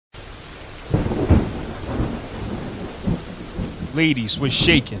Ladies, what's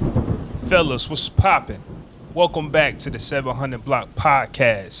shaking? Fellas, what's popping? Welcome back to the 700 Block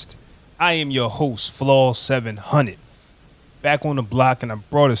Podcast. I am your host, Flaw 700. Back on the block, and I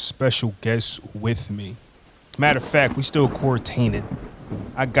brought a special guest with me. Matter of fact, we still quarantining.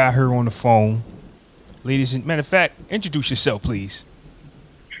 I got her on the phone. Ladies, and matter of fact, introduce yourself, please.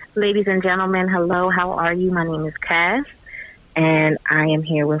 Ladies and gentlemen, hello, how are you? My name is Cass, and I am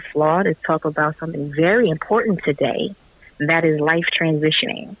here with Flaw to talk about something very important today, and that is life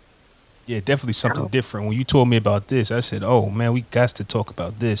transitioning. Yeah, definitely something different. When you told me about this, I said, "Oh man, we got to talk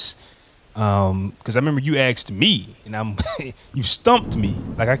about this." Because I remember you asked me, and you stumped me.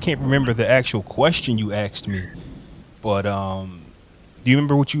 Like I can't remember the actual question you asked me, but do you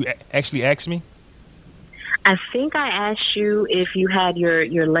remember what you actually asked me? I think I asked you if you had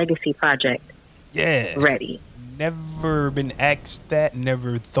your legacy project Yeah, ready. never been asked that.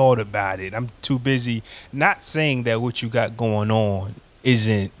 Never thought about it. I'm too busy. Not saying that what you got going on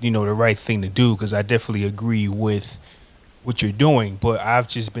isn't the right thing to do, because I definitely agree with what you're doing, but I've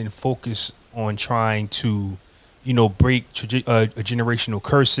just been focused on trying to, break generational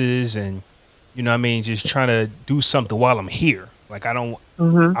curses, and what I mean, just trying to do something while I'm here. Like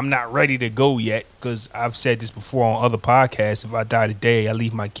hmm I'm not ready to go yet, because I've said this before on other podcasts. If I die today, I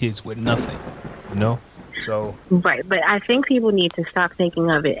leave my kids with nothing, you know. So Right, but I think people need to stop thinking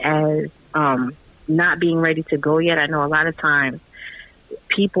of it as not being ready to go yet. I know a lot of times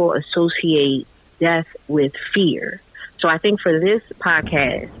people associate death with fear. So I think for this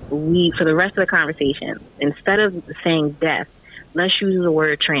podcast, for the rest of the conversation, instead of saying death, let's use the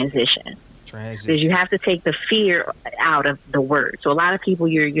word transition, because you transition. have to take the fear out of the word. So a lot of people,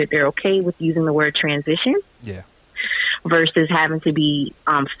 they're okay with using the word transition Yeah. versus having to be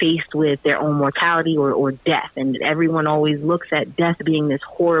faced with their own mortality or death. And everyone always looks at death being this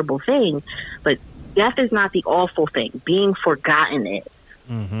horrible thing, but death is not the awful thing. Being forgotten is.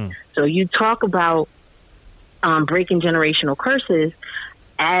 Mm-hmm. So you talk about breaking generational curses.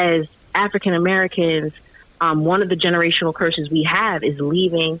 As African Americans, one of the generational curses we have is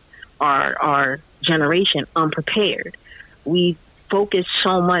leaving our generation unprepared. We focus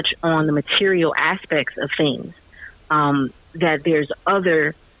so much on the material aspects of things that there's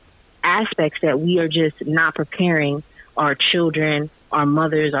other aspects that we are just not preparing our children, our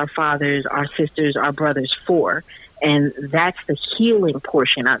mothers, our fathers, our sisters, our brothers for. And that's the healing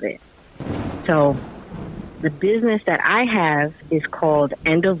portion of it. So the business that I have is called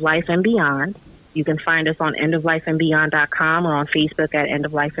End of Life and Beyond. You can find us on endoflifeandbeyond.com or on Facebook at End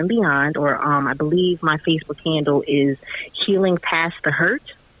of Life and Beyond, or I believe my Facebook handle is Healing Past the Hurt.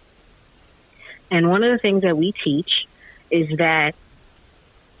 And one of the things that we teach is that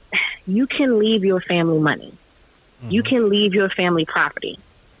you can leave your family money. Mm-hmm. You can leave your family property.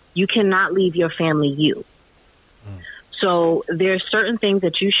 You cannot leave your family you. So there's certain things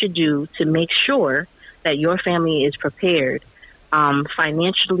that you should do to make sure that your family is prepared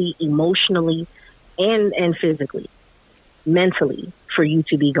financially, emotionally, and physically, mentally, for you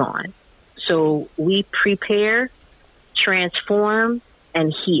to be gone. So we prepare, transform,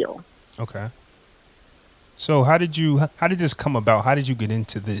 and heal. Okay. So how did this come about? How did you get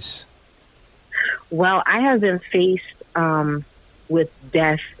into this? Well, I have been faced with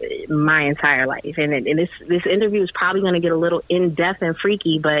death my entire life, and this interview is probably going to get a little in depth and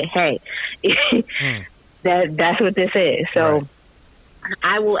freaky, but hey, that's what this is. So. Right.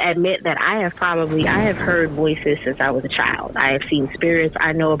 I will admit that I have heard voices since I was a child. I have seen spirits.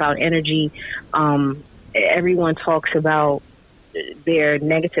 I know about energy. Everyone talks about their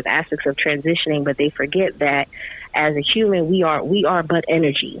negative aspects of transitioning, but they forget that as a human, we are but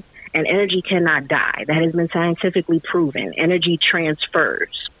energy, and energy cannot die. That has been scientifically proven. Energy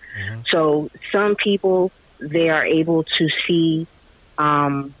transfers. Mm-hmm. So some people, they are able to see.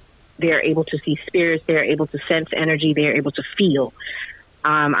 They're able to see spirits. They're able to sense energy. They're able to feel.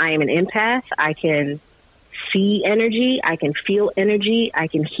 I am an empath. I can see energy. I can feel energy. I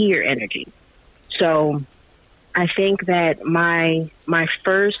can hear energy. So I think that my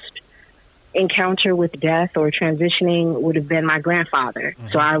first encounter with death or transitioning would have been my grandfather. Mm-hmm.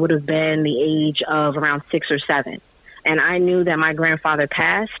 So I would have been the age of around 6 or 7. And I knew that my grandfather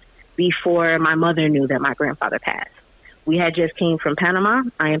passed before my mother knew that my grandfather passed. We had just came from Panama.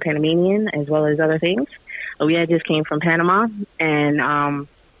 I am Panamanian as well as other things. We had just came from Panama, and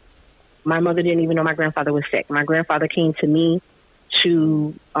my mother didn't even know my grandfather was sick. My grandfather came to me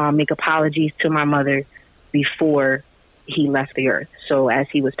to make apologies to my mother before he left the earth. So as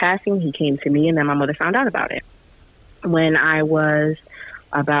he was passing, he came to me, and then my mother found out about it. When I was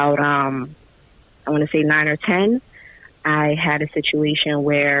about, I want to say 9 or 10, I had a situation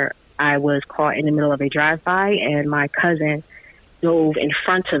where I was caught in the middle of a drive-by, and my cousin dove in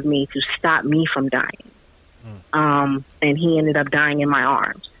front of me to stop me from dying. And he ended up dying in my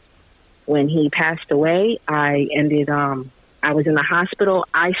arms. When he passed away, I was in the hospital.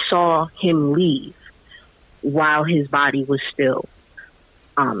 I saw him leave while his body was still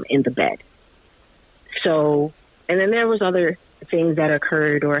in the bed. So, and then there was other things that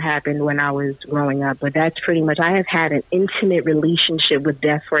occurred or happened when I was growing up, but that's pretty much, I have had an intimate relationship with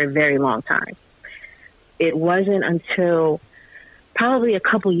death for a very long time. It wasn't until probably a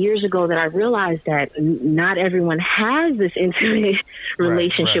couple years ago that I realized that not everyone has this intimate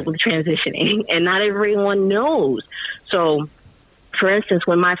relationship with transitioning, and not everyone knows. So, for instance,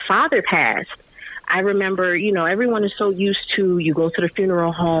 when my father passed, I remember, everyone is so used to, you go to the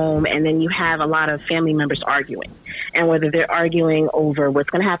funeral home and then you have a lot of family members arguing. And whether they're arguing over what's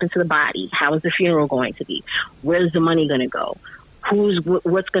going to happen to the body, how is the funeral going to be, where's the money going to go,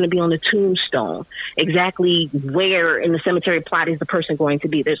 what's going to be on the tombstone, exactly where in the cemetery plot is the person going to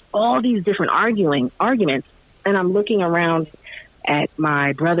be. There's all these different arguments. And I'm looking around at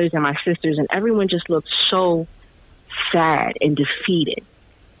my brothers and my sisters, and everyone just looks so sad and defeated.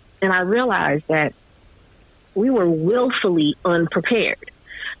 And I realized that we were willfully unprepared.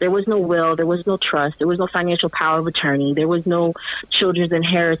 There was no will, there was no trust, there was no financial power of attorney, there was no children's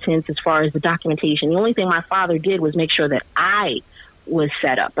inheritance as far as the documentation. The only thing my father did was make sure that I was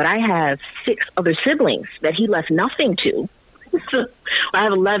set up. But I have 6 other siblings that he left nothing to. So I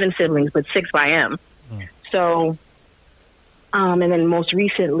have 11 siblings, but 6 by him. So, and then most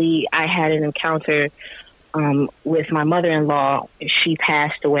recently, I had an encounter with my mother-in-law. She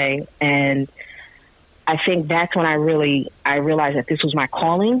passed away, and I think that's when I realized that this was my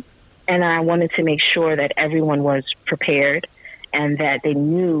calling, and I wanted to make sure that everyone was prepared and that they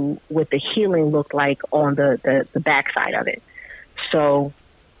knew what the healing looked like on the backside of it. So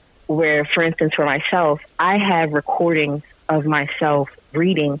where, for instance, for myself, I have recordings of myself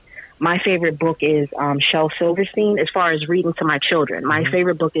reading. My favorite book is Shel Silverstein, as far as reading to my children. My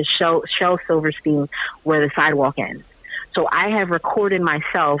favorite book is Shel Silverstein, Where the Sidewalk Ends. So I have recorded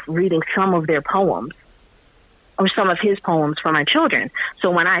myself reading some of their poems, or some of his poems, for my children.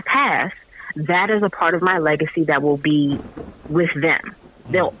 So when I pass, that is a part of my legacy that will be with them.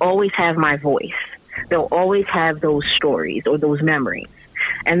 They'll always have my voice. They'll always have those stories or those memories.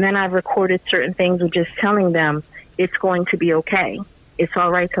 And then I've recorded certain things with just telling them, it's going to be okay. It's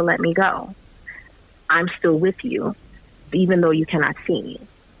all right to let me go. I'm still with you, even though you cannot see me.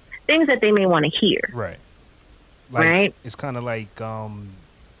 Things that they may want to hear. Right. Right? It's kind of like on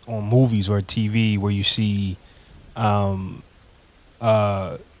movies or TV where you see a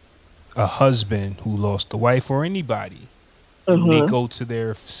husband who lost a wife, or anybody. They go to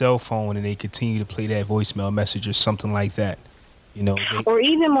their cell phone and they continue to play that voicemail message or something like that. Or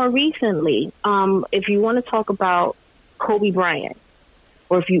even more recently, if you want to talk about Kobe Bryant,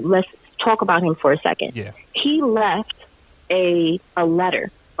 or let's talk about him for a second. Yeah. He left a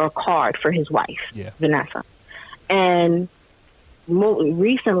letter or card for his wife, Vanessa. And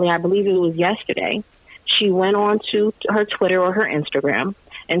recently, I believe it was yesterday, she went on to her Twitter or her Instagram,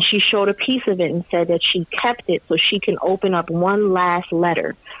 and she showed a piece of it and said that she kept it so she can open up one last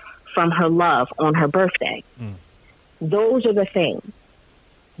letter from her love on her birthday. Those are the things.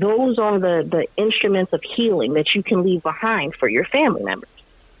 Those are the instruments of healing that you can leave behind for your family members.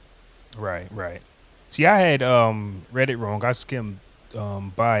 Right. See, I had read it wrong. I skimmed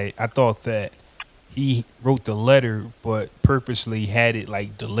by it. I thought that he wrote the letter, but purposely had it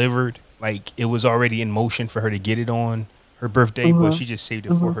like delivered, like it was already in motion for her to get it on her birthday, but she just saved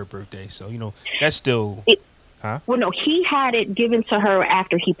it for her birthday. So, that's still... Well, no, he had it given to her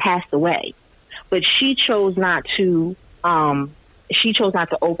after he passed away, but she chose not to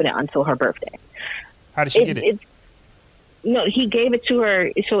open it until her birthday. How did she get it? No, he gave it to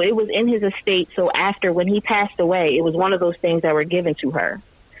her, so it was in his estate. So after, when he passed away, it was one of those things that were given to her,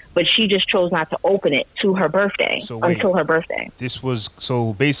 but she just chose not to open it to her birthday until her birthday.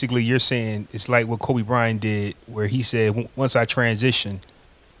 So basically you're saying it's like what Kobe Bryant did, where he said, once I transition,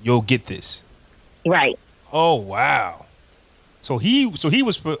 you'll get this. Right. Oh, wow. So he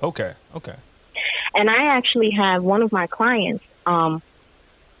was, okay. And I actually have one of my clients,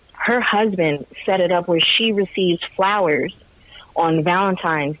 her husband set it up where she receives flowers on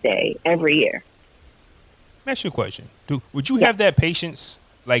Valentine's Day every year. Let me ask you a question. Would you have that patience,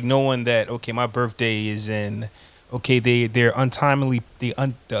 like knowing that, okay, my birthday is in, okay, they're untimely,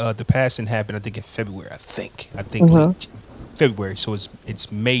 the passing happened, I think in February, I think late February, so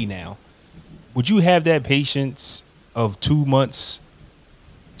it's May now. Would you have that patience of 2 months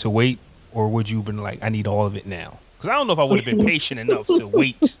to wait, or would you have been like, I need all of it now? Because I don't know if I would have been patient enough to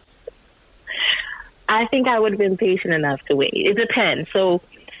wait. I think I would have been patient enough to wait. It depends. So,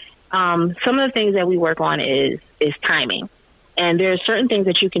 some of the things that we work on is timing, and there are certain things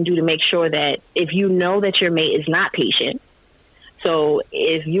that you can do to make sure that if you know that your mate is not patient. So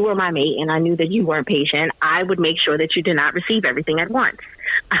if you were my mate and I knew that you weren't patient, I would make sure that you did not receive everything at once.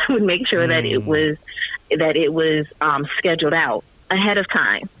 I would make sure that it was scheduled out ahead of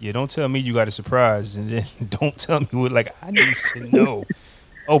time. Yeah, don't tell me you got a surprise, and then don't tell me what, like, I need to know.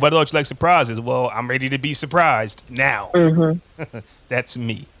 Oh, but I thought you like surprises. Well, I'm ready to be surprised now. Mm-hmm. That's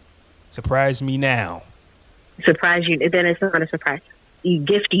me. Surprise me now. Surprise you. Then it's not a surprise. You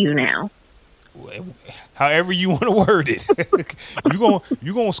gift you now. However you want to word it.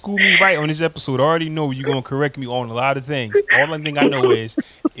 you're gonna school me right on this episode. I already know you're gonna correct me on a lot of things. All thing I know is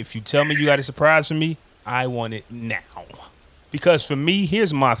if you tell me you got a surprise for me, I want it now. Because for me,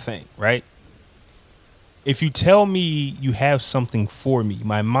 here's my thing, right? If you tell me you have something for me,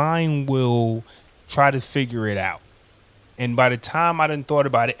 my mind will try to figure it out. And by the time I done thought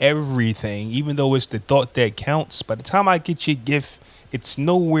about everything, even though it's the thought that counts, by the time I get your gift, it's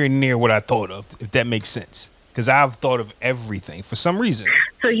nowhere near what I thought of, if that makes sense. Because I've thought of everything for some reason.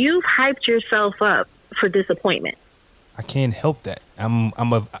 So you've hyped yourself up for disappointment. I can't help that. I'm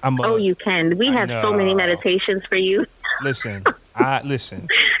a. Oh, you can. We have so many meditations for you. Listen,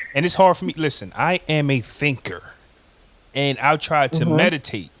 and it's hard for me. Listen, I am a thinker, and I've tried to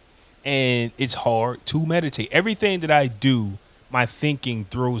meditate, and it's hard to meditate. Everything that I do, my thinking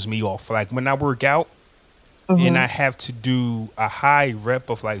throws me off. Like when I work out, and I have to do a high rep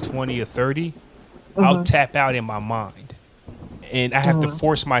of like 20 or 30, I'll tap out in my mind. And I have to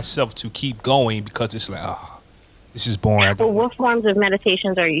force myself to keep going because it's like, oh, this is boring. Well, what forms of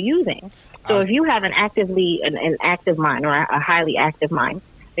meditations are you using? So if you have an active mind or a highly active mind,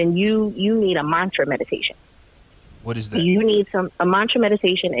 then you need a mantra meditation. What is that? You need a mantra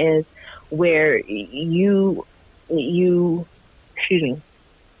meditation is where you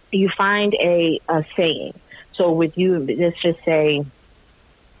find a saying. So with you, let's just say,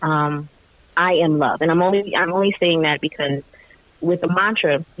 I am love. And I'm only saying that because with the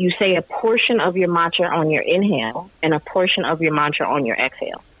mantra, you say a portion of your mantra on your inhale and a portion of your mantra on your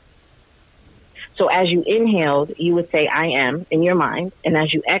exhale. So as you inhaled, you would say I am in your mind. And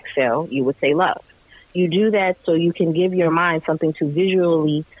as you exhale, you would say love. You do that so you can give your mind something to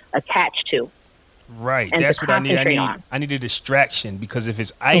visually attach to. Right. That's what I need. I need a distraction because if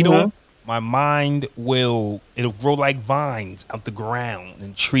it's idle, my mind it'll grow like vines out the ground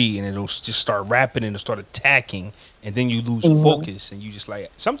and tree, and it'll just start rapping and it'll start attacking, and then you lose focus, and you just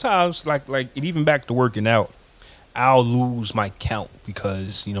like sometimes like even back to working out, I'll lose my count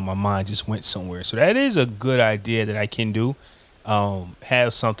because my mind just went somewhere. So that is a good idea that I can do.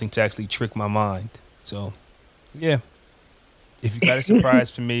 Have something to actually trick my mind. So yeah, if you got a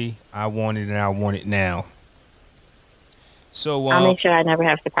surprise for me, I want it and I want it now. So I'll make sure I never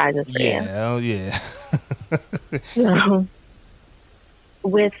have surprises for you. Oh yeah.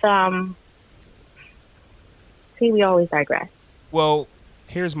 With see, we always digress. Well,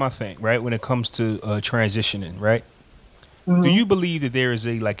 here's my thing, right? When it comes to transitioning, right? Do you believe that there is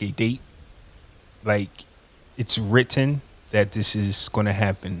a date, like it's written that this is going to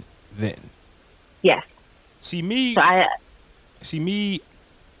happen then? Yes. See me,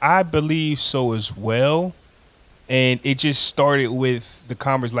 I believe so as well. And it just started with the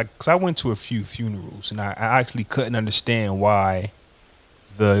conversation, because I went to a few funerals, and I actually couldn't understand why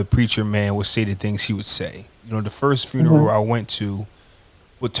the preacher man would say the things he would say. The first funeral I went to,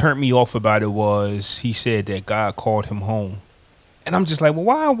 what turned me off about it was he said that God called him home. And I'm just like,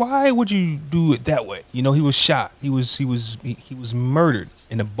 well, why would you do it that way? He was shot. He was murdered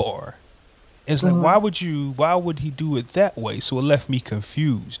in a bar. And it's like, why would he do it that way? So it left me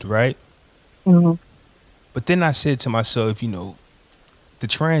confused, right? But then I said to myself, the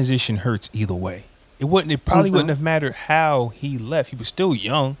transition hurts either way. It probably wouldn't have mattered how he left. He was still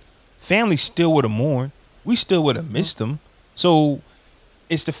young. Family still would have mourned. We still would have missed him. So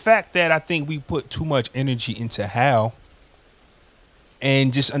it's the fact that I think we put too much energy into how,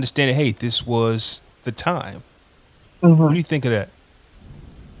 and just understanding, hey, this was the time. What do you think of that?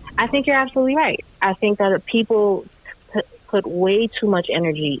 I think you're absolutely right. I think that people put way too much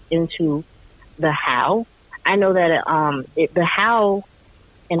energy into the how. I know that the how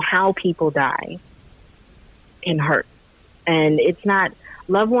and how people die can hurt. And it's not,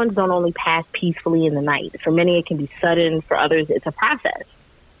 loved ones don't only pass peacefully in the night. For many, it can be sudden. For others, it's a process.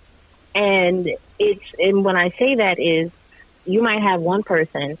 And when I say that is, you might have one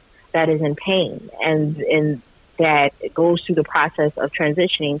person that is in pain and that goes through the process of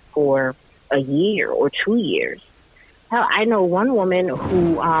transitioning for a year or 2 years. Hell, I know one woman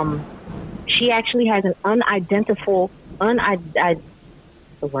who She actually has an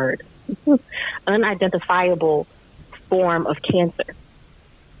the word, unidentifiable form of cancer.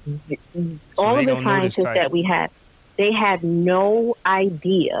 So All they of the don't know this scientists type. that we had, they had no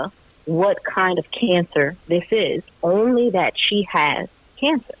idea what kind of cancer this is, only that she has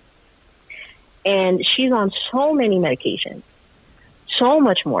cancer. And she's on so many medications, so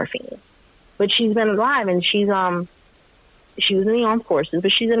much morphine, but she's been alive, and she was in the armed forces,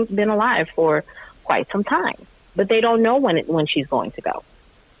 but she's been alive for quite some time. But they don't know when she's going to go.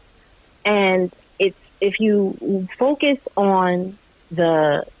 And it's, if you focus on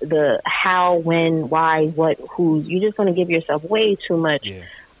the how, when, why, what, who, you're just going to give yourself way too much, Yeah.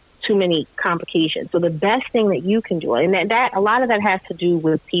 too many complications. So the best thing that you can do, and that a lot of that has to do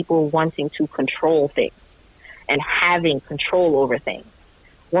with people wanting to control things and having control over things.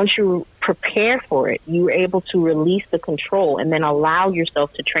 Once you prepare for it, you're able to release the control and then allow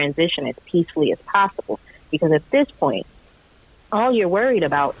yourself to transition as peacefully as possible. Because at this point, all you're worried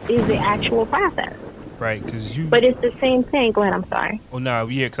about is the actual process. Right, because you. But it's the same thing. Go ahead, I'm sorry. Oh no,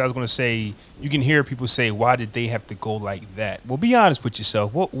 yeah, because I was gonna say you can hear people say, "Why did they have to go like that?" Well, be honest with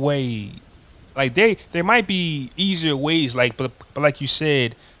yourself. What way? Like there might be easier ways. Like, but like you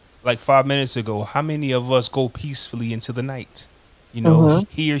said, like 5 minutes ago, how many of us go peacefully into the night? You know, Mm-hmm.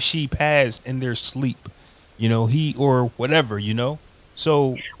 he or she passed in their sleep. You know, he or whatever. You know,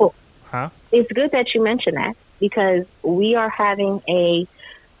 so Well, huh? it's good that you mentioned that, because we are having a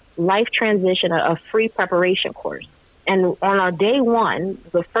life transition, a free preparation course. And on our day one,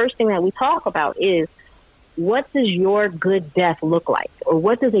 the first thing that we talk about is, what does your good death look like? Or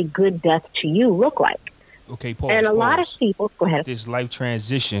what does a good death to you look like? Okay, And pause. a lot of Pause. people, go ahead. This life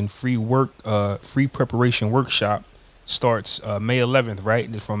transition free preparation workshop starts May 11th, right?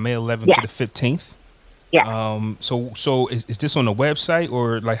 It's from May 11th to Yes, the 15th. yes. So is this on the website,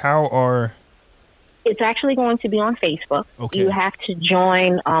 or like how are? It's actually going to be on Facebook. You Okay, have to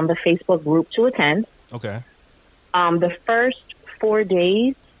join the Facebook group to attend. okay, The first 4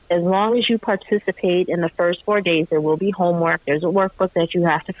 days, as long as you participate in the first 4 days, there will be homework. There's a workbook that you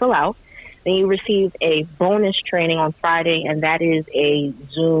have to fill out. Then you receive a bonus training on Friday, and that is a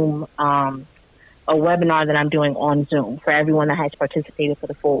Zoom, a webinar that I'm doing on Zoom for everyone that has participated for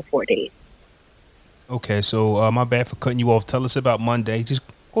the full 4 days. okay. So my bad for cutting you off. Tell us about Monday. Just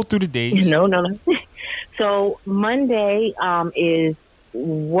go through the days. No, no, no. So Monday is,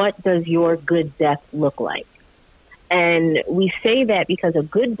 what does your good death look like? And we say that because a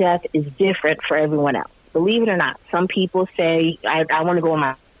good death is different for everyone else. Believe it or not, some people say, I want to go in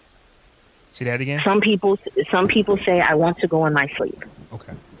my. See that again? Some people say, I want to go in my sleep.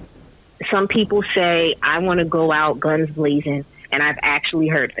 Okay. Some people say, I want to go out guns blazing. And I've actually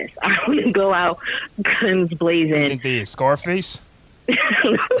heard this. I want to go out guns You blazing. think they is Scarface?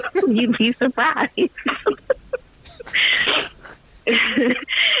 You'd be surprised.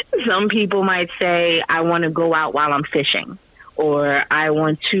 Some people might say, I want to go out while I'm fishing, or I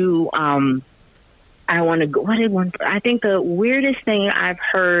want to go. What did one? I think the weirdest thing I've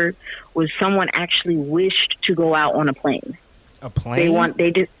heard was someone actually wished to go out on a plane. A plane? They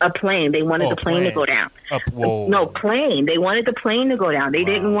did a plane. They wanted Oh, the plane to plane. go down. Up. Whoa. No, plane. They wanted the plane to go down. They Wow.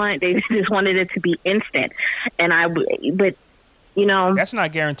 didn't want. They just wanted it to be instant. But you know, That's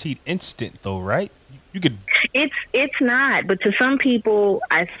not guaranteed instant though, right? You could. it's not. But to some people,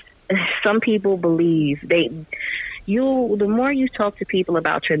 some people believe the more you talk to people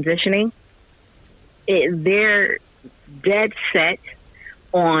about transitioning, they're dead set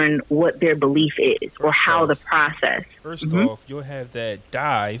on what their belief is or how the process. First off, you'll have that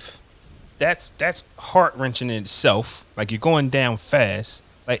dive. That's heart wrenching in itself. Like you're going down fast.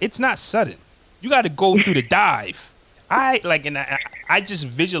 Like it's not sudden. You got to go through the dive. I just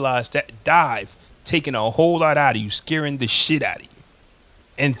visualized that dive taking a whole lot out of you, scaring the shit out of you,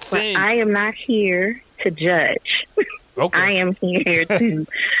 and But then I am not here to judge. okay, I am here to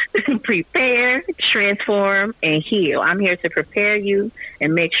prepare, transform, and heal. I'm here to prepare you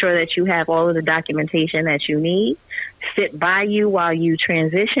and make sure that you have all of the documentation that you need, sit by you while you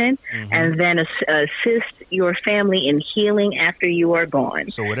transition, and then assist your family in healing after you are gone.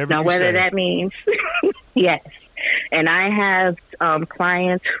 So whatever Now, you whether say. that means, yes. And I have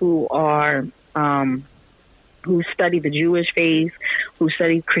clients who are who study the Jewish faith, who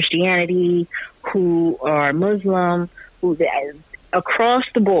study Christianity, who are Muslim, who across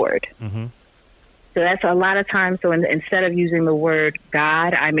the board. Mm-hmm. So that's a lot of times. So instead of using the word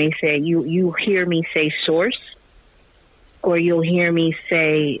God, I may say you hear me say source, or you'll hear me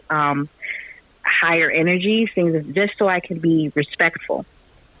say higher energies, things just so I can be respectful.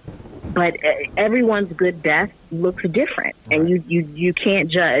 but everyone's good death looks different, and you can't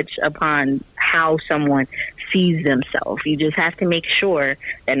judge upon how someone sees themselves. You just have to make sure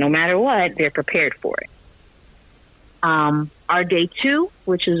that no matter what, they're prepared for it. Our day 2,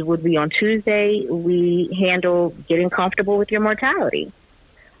 which would be on Tuesday, we handle getting comfortable with your mortality,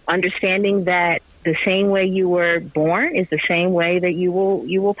 understanding that the same way you were born is the same way that you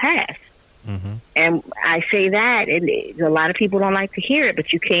will pass. Mm-hmm. And I say that, and a lot of people don't like to hear it,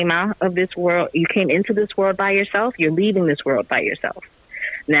 but you came out of this world, you came into this world by yourself, you're leaving this world by yourself.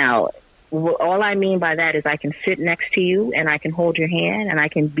 Now, all I mean by that is I can sit next to you and I can hold your hand and I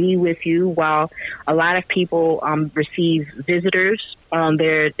can be with you while a lot of people receive visitors on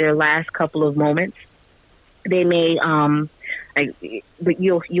their last couple of moments. They may, but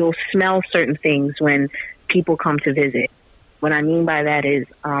you'll smell certain things when people come to visit. What I mean by that is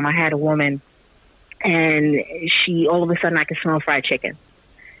I had a woman and she, all of a sudden I could smell fried chicken.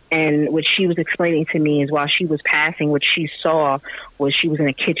 And what she was explaining to me is while she was passing, what she saw was she was in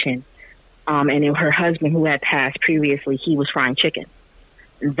a kitchen. And her husband, who had passed previously, he was frying chicken.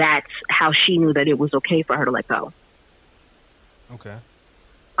 That's how she knew that it was okay for her to let go. Okay.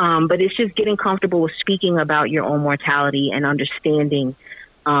 But it's just getting comfortable with speaking about your own mortality and understanding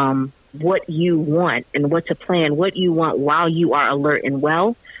what you want and what to plan, what you want while you are alert and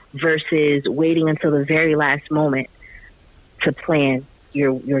well, versus waiting until the very last moment to plan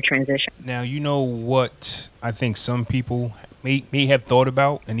your transition. Now, you know what I think some people may have thought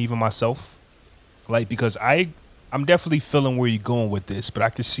about, and even myself, like, because I'm definitely feeling where you're going with this, but I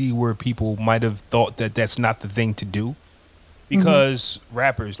can see where people might have thought that that's not the thing to do, because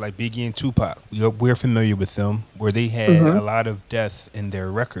rappers like Biggie and Tupac, we're familiar with them, where they had a lot of death in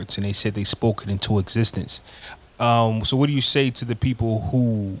their records, and they said they spoke it into existence. So what do you say to the people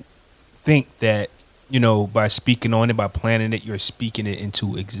who think that, you know, by speaking on it, by planning it, you're speaking it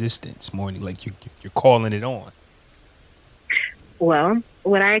into existence more than like you're calling it on? Well,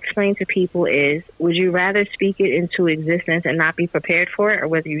 what I explain to people is, would you rather speak it into existence and not be prepared for it, or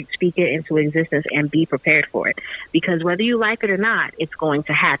whether you speak it into existence and be prepared for it? Because whether you like it or not, it's going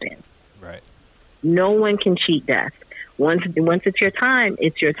to happen. Right. No one can cheat death. Once it's your time,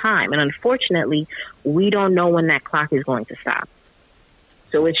 it's your time. And unfortunately, we don't know when that clock is going to stop.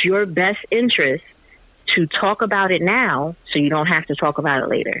 So it's your best interest to talk about it now so you don't have to talk about it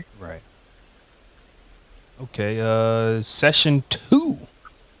later. Right. Okay, session 2.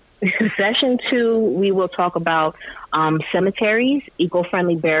 Session 2, we will talk about cemeteries,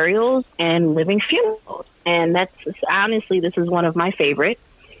 eco-friendly burials, and living funerals. And that's honestly, this is one of my favorites.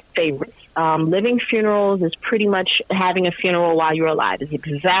 Living funerals is pretty much having a funeral while you're alive. It's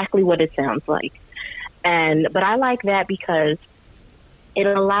exactly what it sounds like. But I like that because it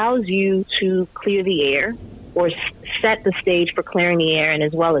allows you to clear the air, or set the stage for clearing the air, and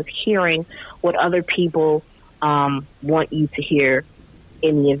as well as hearing what other people want you to hear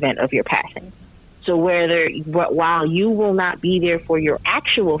in the event of your passing. So while you will not be there for your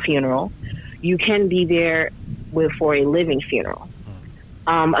actual funeral, you can be there for a living funeral.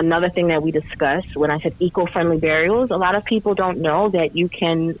 Another thing that we discussed when I said eco-friendly burials, a lot of people don't know that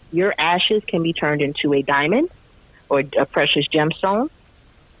your ashes can be turned into a diamond or a precious gemstone.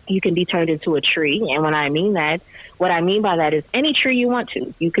 You can be turned into a tree. And what I mean by that is any tree you want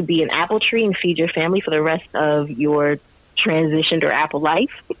to. You could be an apple tree and feed your family for the rest of your transitioned or apple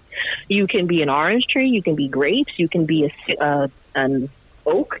life. You can be an orange tree. You can be grapes. You can be an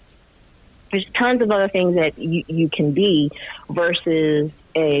oak. There's tons of other things that you can be versus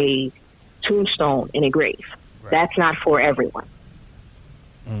a tombstone in a grave. Right. That's not for everyone.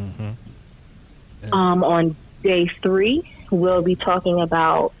 Mm-hmm. Yeah. On day 3, we'll be talking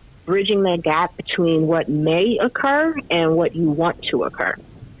about bridging the gap between what may occur and what you want to occur.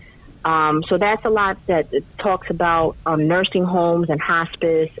 So that's a lot that talks about nursing homes and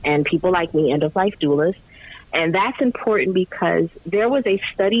hospice and people like me, end-of-life doulas. And that's important because there was a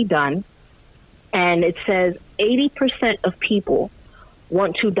study done, and it says 80% of people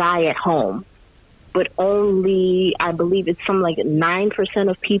want to die at home, but only, I believe it's something like 9%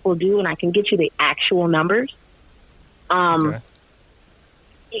 of people do, and I can get you the actual numbers. Okay.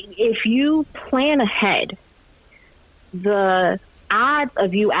 If you plan ahead, the odds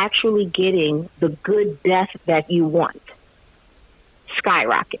of you actually getting the good death that you want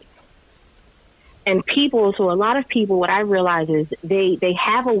skyrockets. And a lot of people, what I realize is they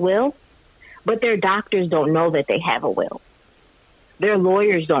have a will, but their doctors don't know that they have a will. Their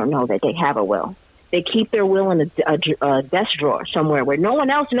lawyers don't know that they have a will. They keep their will in a desk drawer somewhere where no one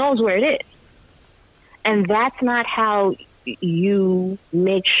else knows where it is. And that's not how you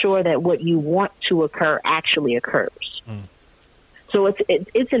make sure that what you want to occur actually occurs. So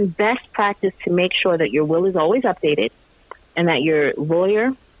it's in best practice to make sure that your will is always updated, and that your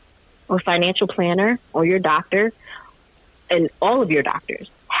lawyer or financial planner or your doctor and all of your doctors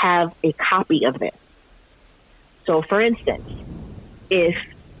have a copy of this. So, for instance, if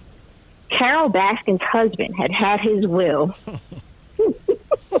Carol Baskin's husband had his will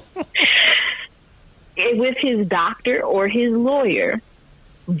with his doctor or his lawyer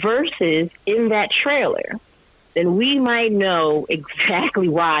versus in that trailer, then we might know exactly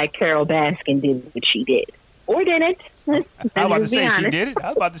why Carol Baskin did what she did. Or didn't. I was about to say she did it. I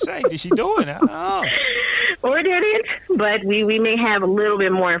was about to say, did she do it? I don't know. Or didn't, but we may have a little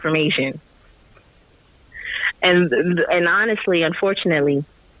bit more information. And honestly, unfortunately,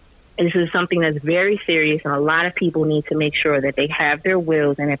 this is something that's very serious, and a lot of people need to make sure that they have their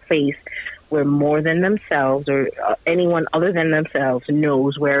wills in a place where more than themselves or anyone other than themselves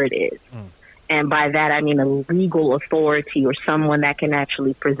knows where it is. And by that, I mean a legal authority or someone that can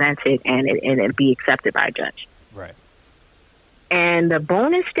actually present it and it be accepted by a judge. Right. And the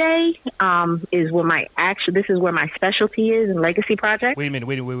bonus day is where this is where my specialty is in legacy projects. Wait a minute,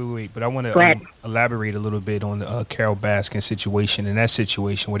 wait. But I want to elaborate a little bit on the Carol Baskin situation. In that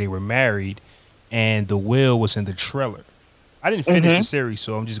situation where they were married and the will was in the trailer. I didn't finish the series,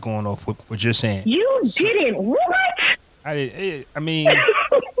 so I'm just going off what you're saying. You didn't? What? I mean,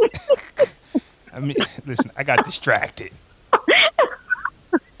 listen, I got distracted.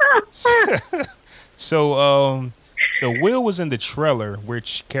 So, the will was in the trailer,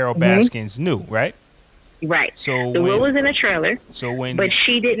 which Carol Baskins knew, right? Right. So the will was in the trailer. But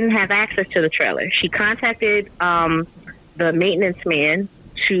she didn't have access to the trailer. She contacted the maintenance man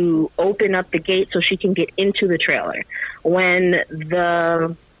to open up the gate so she can get into the trailer. When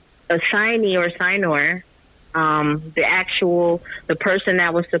the assignee or assignor, the person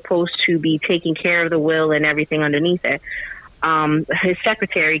that was supposed to be taking care of the will and everything underneath it, his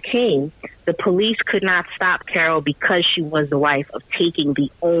secretary came, the police could not stop Carol because she was the wife of taking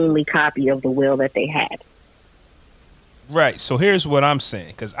the only copy of the will that they had. Right. So here's what I'm saying.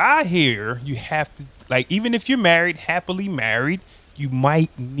 Because I hear you have to, like, even if you're married, happily married, you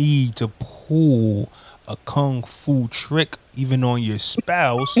might need to pull a kung fu trick even on your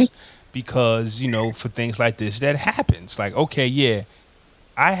spouse because, for things like this that happens. Like, okay, yeah,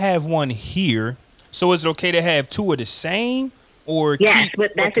 I have one here. So is it okay to have two of the same? Or yes,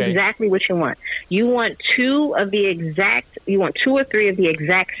 but that's exactly what you want. You want two or three of the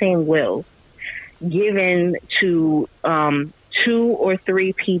exact same wills given to 2 or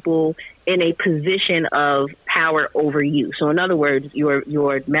 3 people in a position of power over you. So in other words,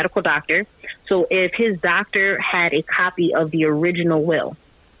 your medical doctor. So if his doctor had a copy of the original will,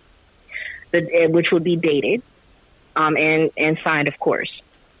 which would be dated and signed, of course,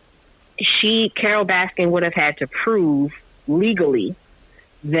 Carol Baskin would have had to prove legally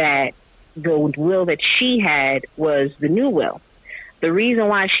that the will that she had was the new will. The reason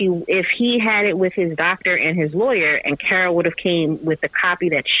why if he had it with his doctor and his lawyer, and Carol would have came with the copy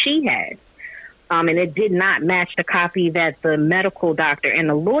that she had, and it did not match the copy that the medical doctor and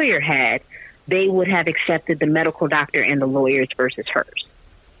the lawyer had, they would have accepted the medical doctor and the lawyer's versus hers.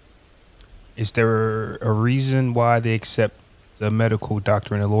 Is there a reason why they accept the medical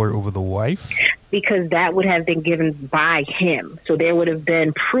doctor and the lawyer over the wife? Because that would have been given by him. So there would have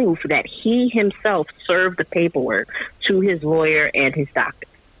been proof that he himself served the paperwork to his lawyer and his doctor.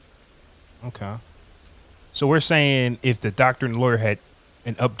 Okay. So we're saying if the doctor and the lawyer had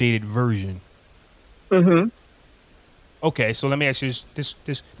an updated version. Mm-hmm. Okay, so let me ask you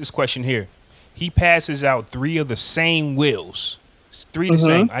this question here. He passes out 3 of the same wills. 3 the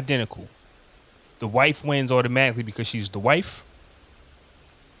same, identical. The wife wins automatically because she's the wife?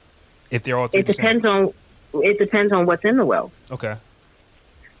 If they're all 3 the same? It depends on what's in the will. Okay.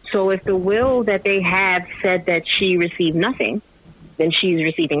 So if the will that they have said that she received nothing, then she's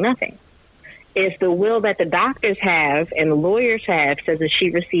receiving nothing. If the will that the doctors have and the lawyers have says that she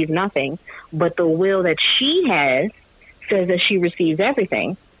received nothing, but the will that she has says that she receives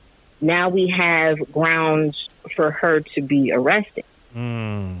everything, now we have grounds for her to be arrested.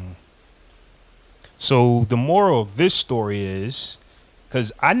 So the moral of this story is,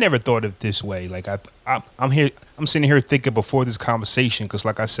 because I never thought of it this way. Like I'm sitting here thinking before this conversation, because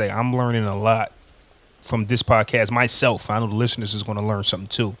like I say, I'm learning a lot from this podcast myself. I know the listeners is going to learn something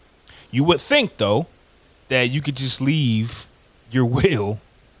too. You would think though that you could just leave your will,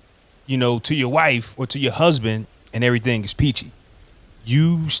 to your wife or to your husband, and everything is peachy.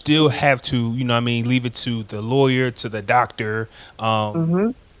 You still have to, leave it to the lawyer, to the doctor.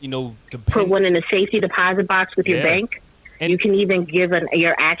 Put one in a safety deposit box with your bank. You can even give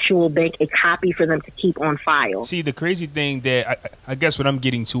your actual bank a copy for them to keep on file. See, the crazy thing that I guess what I'm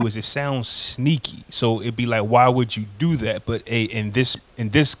getting to is it sounds sneaky. So it'd be like, why would you do that? But in this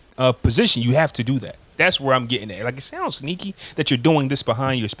position, you have to do that. That's where I'm getting at. Like, it sounds sneaky that you're doing this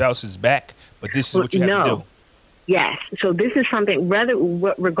behind your spouse's back, but this is what you have to do. Yes. So this is something,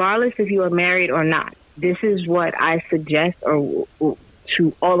 regardless if you are married or not, this is what I suggest to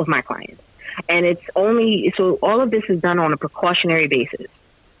all of my clients. And it's only, so all of this is done on a precautionary basis,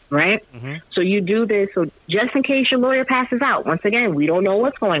 right? Mm-hmm. So you do this, so just in case your lawyer passes out, once again, we don't know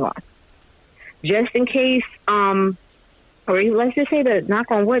what's going on. Just in case, or let's just say that, knock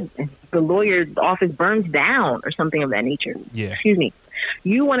on wood, the lawyer's office burns down or something of that nature. Yeah. Excuse me.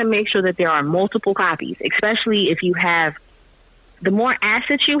 You want to make sure that there are multiple copies, especially if you have, the more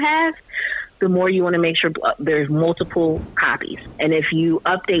assets you have, the more you want to make sure there's multiple copies. And if you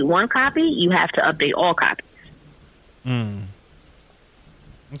update one copy, you have to update all copies.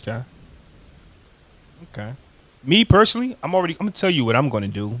 Okay. Me personally, I'm going to tell you what I'm going to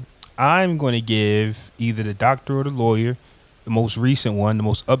do. I'm going to give either the doctor or the lawyer the most recent one, the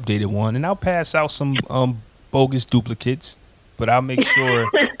most updated one, and I'll pass out some bogus duplicates, but I'll make sure,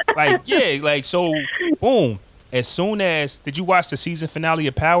 so, boom. As soon as, did you watch the season finale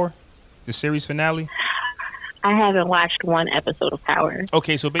of Power? The series finale? I haven't watched one episode of Power.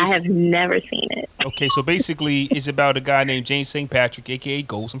 Okay, so basically, I have never seen it. Okay, so basically, it's about a guy named James St. Patrick, a.k.a.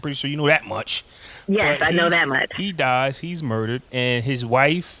 Ghost. I'm pretty sure you know that much. Yes, I know that much. He dies. He's murdered. And his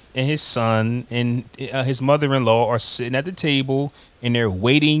wife and his son and his mother-in-law are sitting at the table, and they're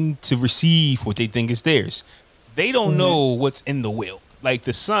waiting to receive what they think is theirs. They don't know what's in the will. Like,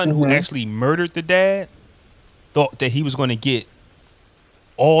 the son who actually murdered the dad thought that he was going to get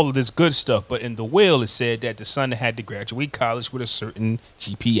all of this good stuff, but in the will it said that the son had to graduate college with a certain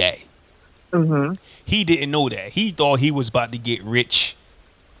GPA. He didn't know that. He thought he was about to get rich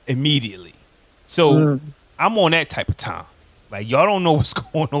immediately. So I'm on that type of time. Like, y'all don't know what's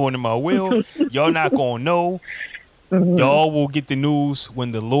going on in my will. Y'all not gonna know. Y'all will get the news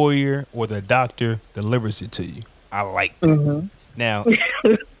when the lawyer or the doctor delivers it to you. I like that. Now,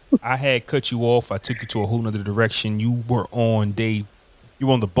 I had cut you off. I took you to a whole nother direction. You were on the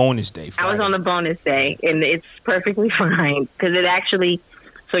bonus day. Friday. I was on the bonus day, and it's perfectly fine because it actually.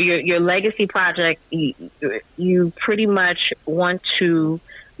 So your legacy project, you pretty much want to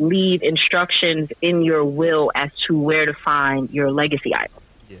leave instructions in your will as to where to find your legacy item.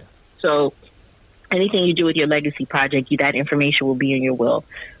 Yeah. So anything you do with your legacy project, that information will be in your will,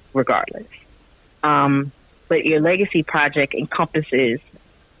 regardless. But your legacy project encompasses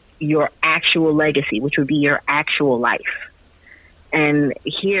your actual legacy, which would be your actual life. And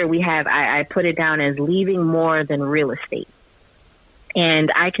here we have, I put it down as leaving more than real estate.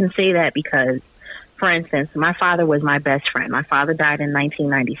 And I can say that because, for instance, my father was my best friend. My father died in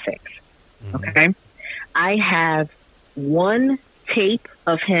 1996. Okay. I have one tape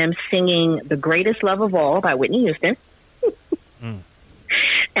of him singing The Greatest Love of All by Whitney Houston.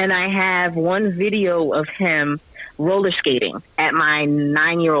 And I have one video of him roller skating at my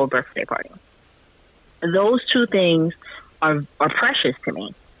 9-year-old birthday party. Those two things are precious to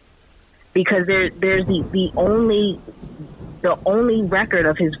me because there's the only record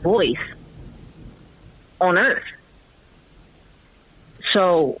of his voice on earth.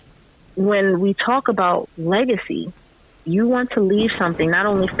 So when we talk about legacy, you want to leave something not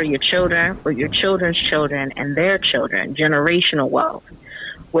only for your children, but your children's children and their children, generational wealth,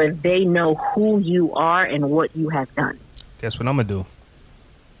 where they know who you are and what you have done. Guess what I'm going to do?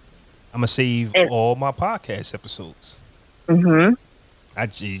 I'm going to save all my podcast episodes. I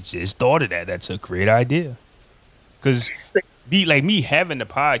just thought of that. That's a great idea. Because me having the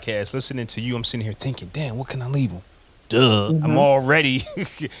podcast, listening to you, I'm sitting here thinking, damn, what can I leave them? I'm already,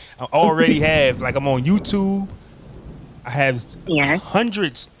 I'm on YouTube. I have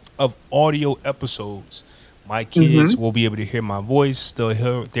hundreds of audio episodes. My kids will be able to hear my voice.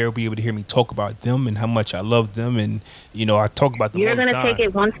 They'll be able to hear me talk about them and how much I love them. And, I talk about them all the time. You're going to take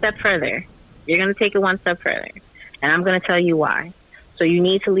it one step further. And I'm going to tell you why. So you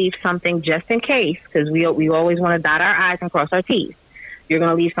need to leave something just in case, because we always want to dot our I's and cross our T's. You're going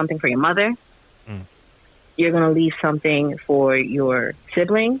to leave something for your mother. You're going to leave something for your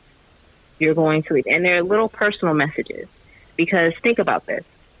siblings. You're going to leave, and they're little personal messages. Because think about this.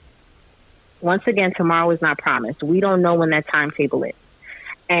 Once again, tomorrow is not promised. We don't know when that timetable is.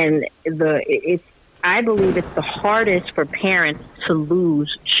 And I believe it's the hardest for parents to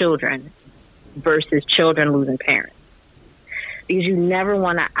lose children versus children losing parents. Because you never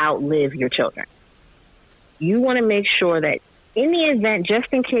want to outlive your children. You want to make sure that in the event,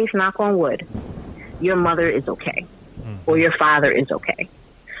 just in case, knock on wood, your mother is okay. or your father is okay.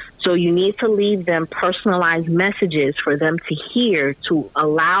 So you need to leave them personalized messages for them to hear to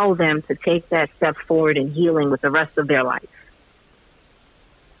allow them to take that step forward in healing with the rest of their life.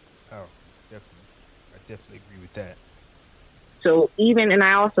 Oh, definitely. I definitely agree with that. So even, and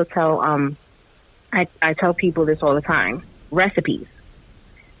I also tell, I tell people this all the time, recipes.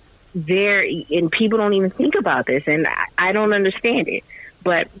 There, and people don't even think about this, and I don't understand it.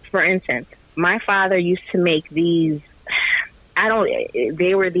 But for instance, my father used to make these.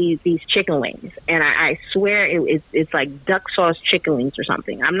 They were these chicken wings, and I swear it's like duck sauce chicken wings or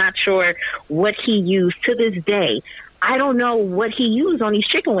something. I'm not sure what he used to this day. I don't know what he used on these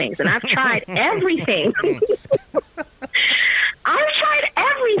chicken wings, and I've tried everything. I've tried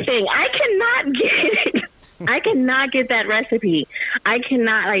everything. I cannot get it. I cannot get that recipe. I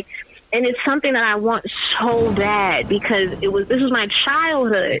cannot and it's something that I want so bad because this was my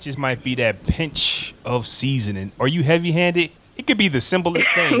childhood. It just might be that pinch of seasoning. Are you heavy-handed? It could be the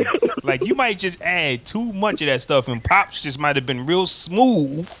simplest thing. Like you might just add too much of that stuff, and Pops just might have been real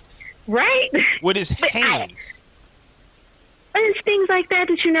smooth, right, with his hands. It's things like that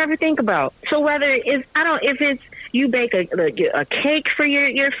you never think about. So whether if it's you bake a cake for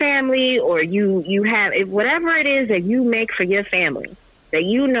your family, or you have whatever it is that you make for your family, that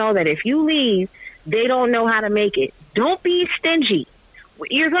you know that if you leave, they don't know how to make it. Don't be stingy.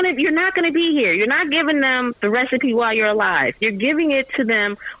 You're not gonna be here. You're not giving them the recipe while you're alive. You're giving it to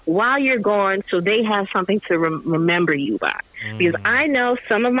them while you're gone, so they have something to remember you by. Because I know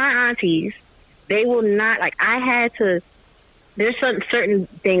some of my aunties, they will not I had to. There's certain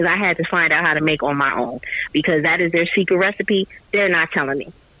things I had to find out how to make on my own because that is their secret recipe. They're not telling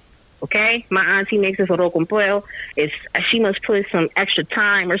me. Okay, my auntie makes this arroz con pollo. She must put some extra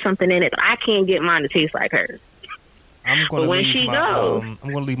thyme or something in it, but I can't get mine to taste like hers. I'm gonna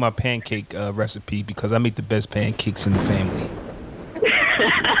leave my pancake recipe because I make the best pancakes in the family.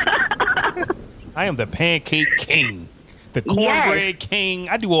 I am the pancake king, the cornbread king.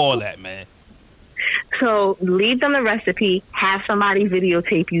 I do all that, man. So leave them the recipe. Have somebody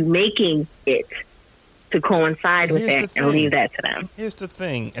videotape you making it to coincide with it, and leave that to them. Here's the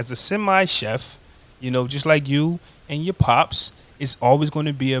thing: as a semi-chef, just like you and your pops, it's always going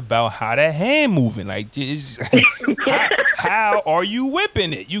to be about how that hand moving. How are you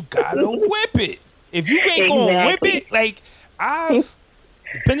whipping it? You gotta whip it. If you ain't gonna whip it,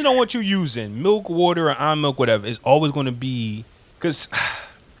 depending on what you're using, milk, water, or almond milk, whatever, it's always going to be because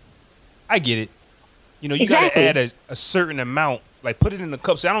I get it. You gotta add a certain amount. Like put it in a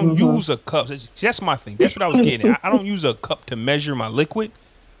cup. So I don't use a cup. That's my thing. That's what I was getting. I don't use a cup to measure my liquid.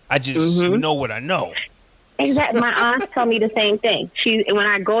 I just know what I know. Exactly. My aunt tell me the same thing. When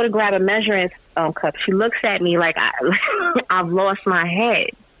I go to grab a measuring cup, she looks at me like I've lost my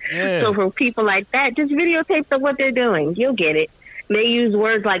head. Yeah. So for people like that, just videotape what they're doing. You'll get it. They use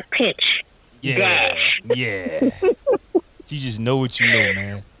words like pinch, dash. Yeah. You just know what you know,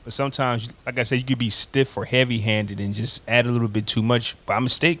 man. But sometimes, like I said, you could be stiff or heavy-handed and just add a little bit too much by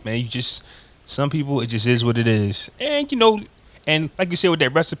mistake, man. Some people, it just is what it is. And, and like you said with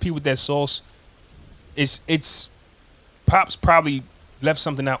that recipe, with that sauce, it's Pops probably left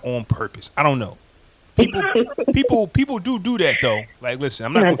something out on purpose. I don't know. People do that though. Like, listen,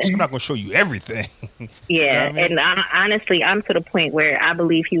 I'm not going to show you everything. Yeah, you know what I mean? And honestly, I'm to the point where I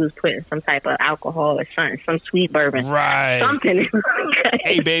believe he was putting some type of alcohol or something, some sweet bourbon, right? Something.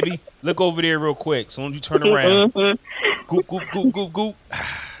 Hey, baby, look over there real quick. So when you turn around, goop, goop, goop, goop, goop,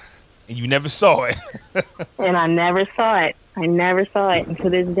 and you never saw it. And I never saw it. And to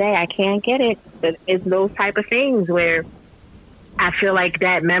this day, I can't get it. But it's those type of things where I feel like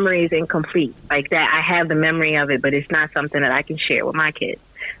that memory is incomplete. Like that, I have the memory of it, but it's not something that I can share with my kids.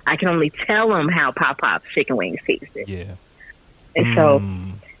 I can only tell them how Pop's chicken wings tasted. Yeah. And so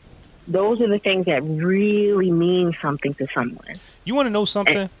those are the things that really mean something to someone. You want to know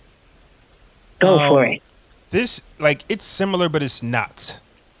something? Go for it. This, it's similar, but it's not.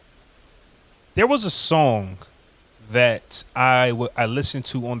 There was a song that I listened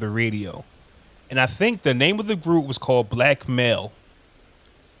to on the radio. And I think the name of the group was called Black Male.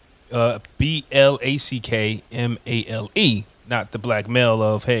 BLACKMALE. Not the black male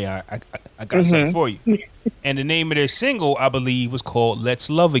of, hey, I got something for you. And the name of their single, I believe, was called Let's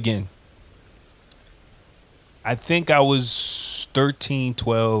Love Again. I think I was 13,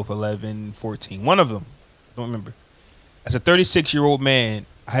 12, 11, 14. One of them. I don't remember. As a 36-year-old man,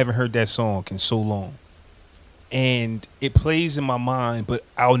 I haven't heard that song in so long. And it plays in my mind, but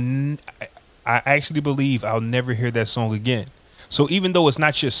I actually believe I'll never hear that song again. So even though it's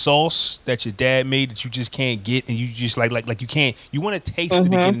not your sauce that your dad made that you just can't get and you just like you can't, you want to taste it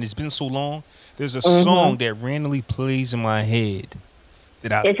again and it's been so long. There's a song that randomly plays in my head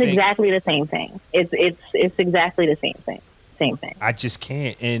that I It's think exactly the same thing. It's exactly the same thing. Same thing. I just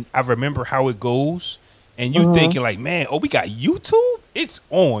can't. And I remember how it goes. And you thinking like, man, oh, we got YouTube? It's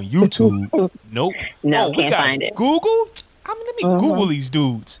on YouTube. Nope. No, Oh, we can't got find it. Google? I mean, let me Google these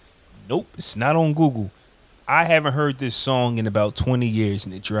dudes. Nope, it's not on Google. I haven't heard this song in about 20 years,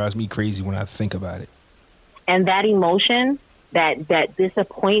 and it drives me crazy when I think about it. And that emotion, that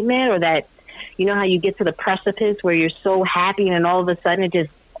disappointment, or that, you know how you get to the precipice where you're so happy and all of a sudden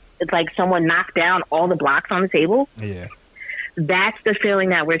it's like someone knocked down all the blocks on the table. Yeah. That's the feeling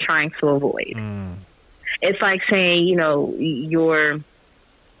that we're trying to avoid. It's like saying, you know, you're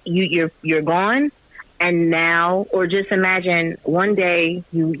gone, and now, or just imagine one day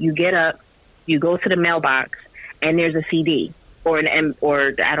you get up, you go to the mailbox, and there's a CD or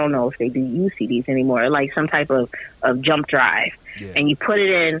or I don't know if they do use CDs anymore, like some type of jump drive, and you put it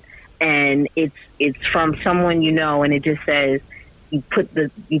in, and it's from someone you know, and it just says you put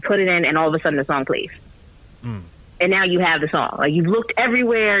it in, and all of a sudden the song plays. And now you have the song. Like, you've looked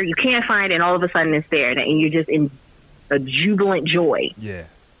everywhere, you can't find it, and all of a sudden it's there, and you're just in a jubilant joy. Yeah.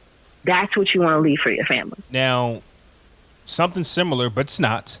 That's what you want to leave for your family. Now, something similar, but it's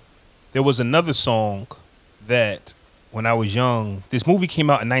not. There was another song that, when I was young, this movie came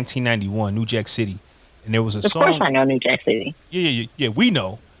out in 1991, New Jack City, and there was a song. Of course I know New Jack City. Yeah, we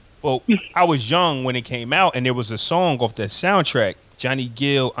know. Well, I was young when it came out, and there was a song off that soundtrack, Johnny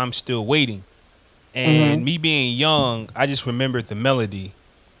Gill, I'm Still Waiting. And me being young, I just remembered the melody,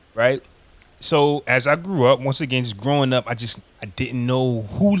 right? So as I grew up, once again, just growing up, I didn't know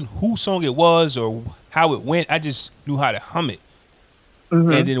who song it was or how it went. I just knew how to hum it.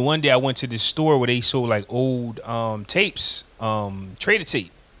 And then one day I went to this store where they sold like old tapes, Trader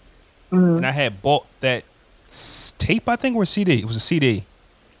tape. And I had bought that tape, I think, or CD. It was a CD.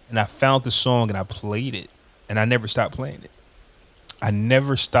 And I found the song and I played it. And I never stopped playing it. I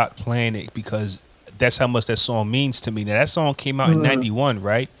never stopped playing it because that's how much that song means to me. Now, that song came out in 91,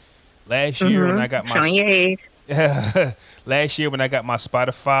 right? Last year when I got my last year when I got my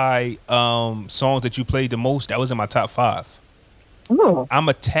Spotify songs that you played the most, that was in my top 5. Ooh. I'm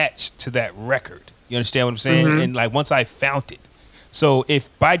attached to that record. You understand what I'm saying? And like once I found it. So if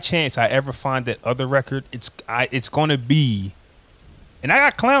by chance I ever find that other record, it's gonna be, and I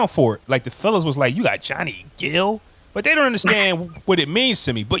got clown for it. Like the fellas was like, you got Johnny Gill, but they don't understand what it means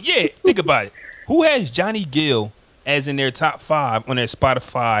to me. But yeah, think about it. Who has Johnny Gill as in their top 5 on their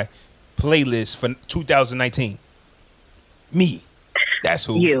Spotify playlist for 2019? Me. That's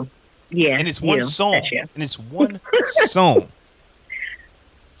who. You. Yeah. And it's one song. And it's one song.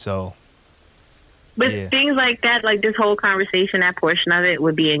 So. But yeah. Things like that, like this whole conversation, that portion of it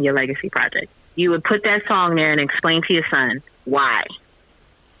would be in your legacy project. You would put that song there and explain to your son why.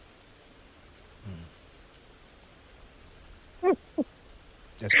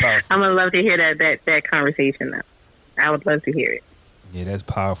 That's powerful. I'm gonna love to hear that conversation though. I would love to hear it. Yeah, that's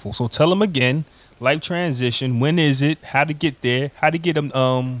powerful. So tell them again, Life Transition, when is it? How to get there? How to get them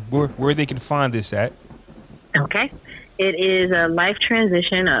where they can find this at? Okay. It is a Life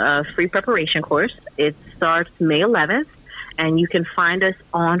Transition, a free preparation course. It starts May 11th, and you can find us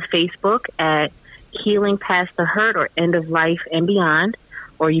on Facebook at Healing Past the Hurt or End of Life and Beyond,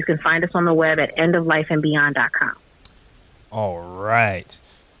 or you can find us on the web at endoflifeandbeyond.com. All right.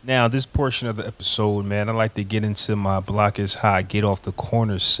 Now, this portion of the episode, man, I like to get into my Block is Hot, Get Off the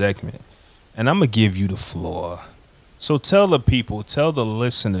Corner segment. And I'm going to give you the floor. So tell the people, tell the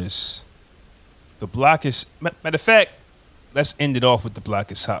listeners, the Block is... Matter of fact, let's end it off with the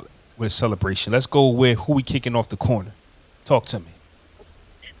Block is Hot, with a celebration. Let's go with who we kicking off the corner. Talk to me.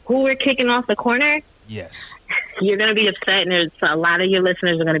 Who we're kicking off the corner? Yes. You're going to be upset, and there's a lot of your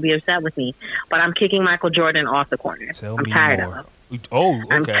listeners are going to be upset with me. But I'm kicking Michael Jordan off the corner. I'm tired of him. Oh,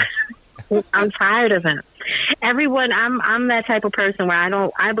 okay. I'm tired of him. Everyone, I'm that type of person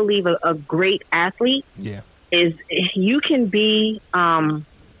where I believe a great athlete is you can be a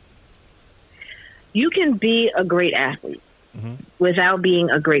great athlete without being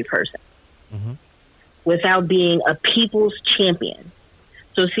a great person, without being a people's champion.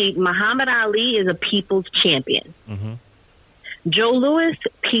 So see, Muhammad Ali is a people's champion. Joe Louis,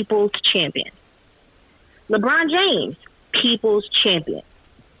 people's champion. LeBron James, people's champion.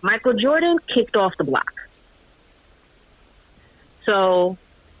 Michael Jordan kicked off the block. So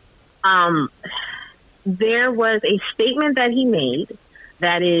there was a statement that he made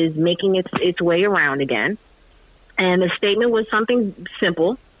that is making its way around again. And the statement was something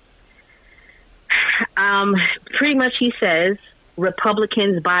simple. Pretty much he says,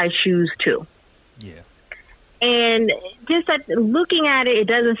 Republicans buy shoes too. Yeah. And just looking at it, it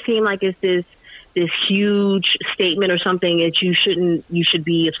doesn't seem like it's this huge statement or something that you should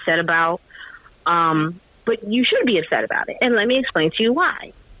be upset about. But you should be upset about it. And let me explain to you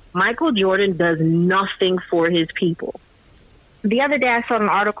why. Michael Jordan does nothing for his people. The other day I saw an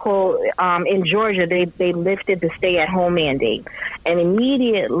article in Georgia. They lifted the stay-at-home mandate, and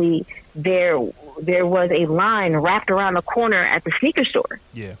immediately there was a line wrapped around the corner at the sneaker store.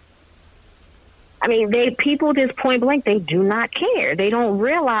 Yeah. I mean, people just point blank, they do not care. They don't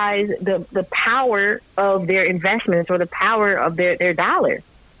realize the power of their investments or the power of their dollar.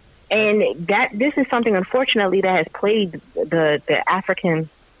 And this is something, unfortunately, that has plagued the African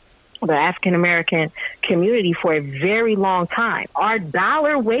American community for a very long time. Our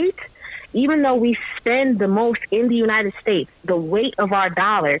dollar weight, even though we spend the most in the United States, the weight of our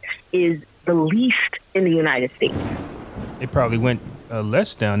dollar is the least in the United States. It probably went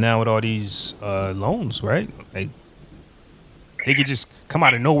less down now with all these loans, right? Like, they could just come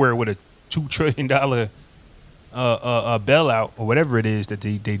out of nowhere with a $2 trillion bailout or whatever it is that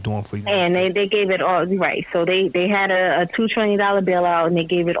they doing for you. And they gave it all, right. So they had a $2 trillion bailout, and they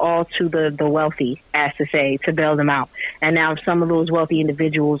gave it all to the wealthy, as to say, to bail them out. And now some of those wealthy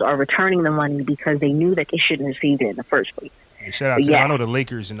individuals are returning the money because they knew that they shouldn't have received it in the first place. Yeah, shout out to them. I know the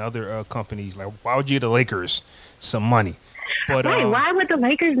Lakers and other companies. Like, why would you give the Lakers some money? But right, why would the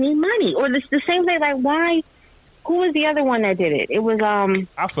Lakers need money? Or the same thing, like, why? Who was the other one that did it? It was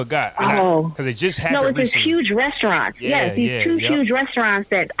I forgot. Because it just happened. No, it's recently. this huge restaurants. Yes, these two huge restaurants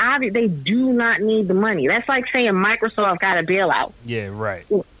that they do not need the money. That's like saying Microsoft got a bailout. Yeah, right.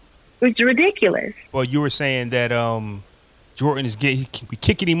 It's ridiculous. Well, you were saying that Jordan is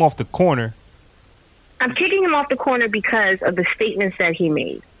kicking him off the corner. I'm kicking him off the corner because of the statements that he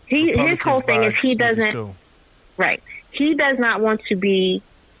made. His whole thing is he doesn't. Right. He does not want to be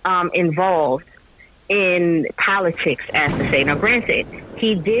involved in politics, as to say. Now, granted,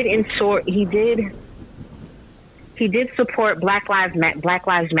 he did support Black Lives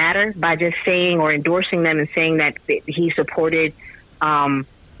Matter by just saying or endorsing them and saying that he supported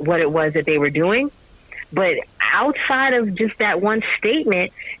what it was that they were doing. But outside of just that one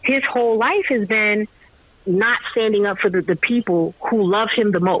statement, his whole life has been not standing up for the people who love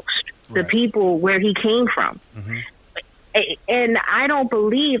him the most, the people where he came from. Mm-hmm. And I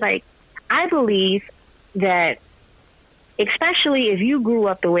believe that, especially if you grew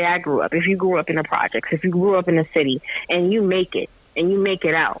up the way I grew up, if you grew up in the projects, if you grew up in the city and you make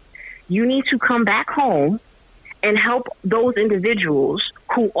it out, you need to come back home and help those individuals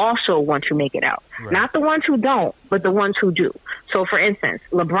who also want to make it out. Right. Not the ones who don't, but the ones who do. So, for instance,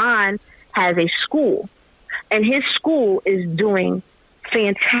 LeBron has a school, and his school is doing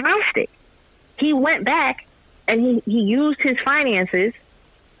fantastic. He went back and he used his finances.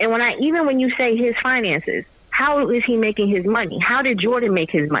 And when you say his finances, how is he making his money? How did Jordan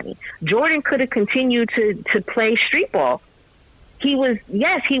make his money? Jordan could have continued to play street ball. He is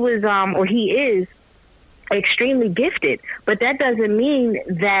extremely gifted, but that doesn't mean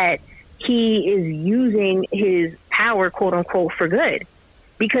that he is using his power, quote unquote, for good.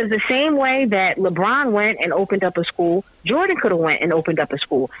 Because the same way that LeBron went and opened up a school, Jordan could have went and opened up a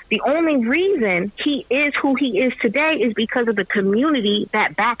school. The only reason he is who he is today is because of the community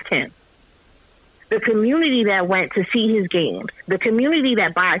that backed him. The community that went to see his games, the community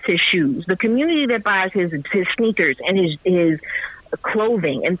that buys his shoes, the community that buys his sneakers and his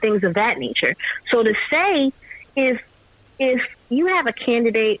clothing and things of that nature. So to say, if you have a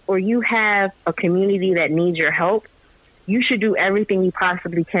candidate or you have a community that needs your help, you should do everything you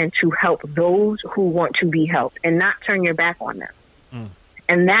possibly can to help those who want to be helped and not turn your back on them. Mm.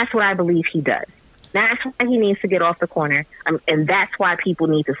 And that's what I believe he does. That's why he needs to get off the corner. And that's why people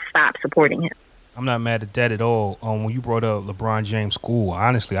need to stop supporting him. I'm not mad at that at all. When you brought up LeBron James' school,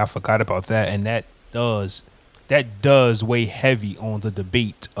 honestly, I forgot about that. And that does weigh heavy on the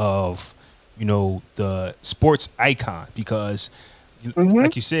debate of, the sports icon, because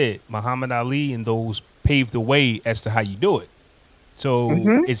like you said, Muhammad Ali and those paved the way as to how you do it. So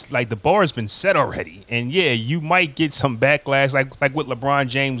it's like the bar has been set already. And yeah, you might get some backlash, like with LeBron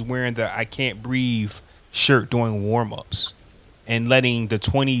James wearing the I Can't Breathe shirt during warm-ups and letting the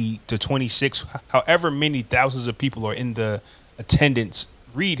 20 to 26, however many thousands of people are in the attendance,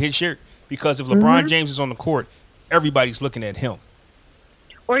 read his shirt. Because if LeBron James is on the court, everybody's looking at him.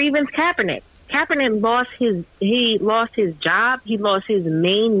 Or even Kaepernick. Kaepernick lost his job. He lost his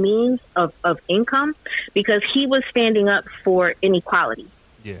main means of income because he was standing up for inequality.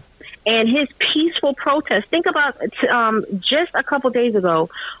 Yeah. And his peaceful protest. Think about just a couple days ago,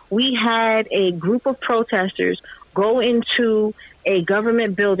 we had a group of protesters go into a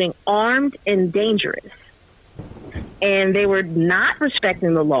government building armed and dangerous. And they were not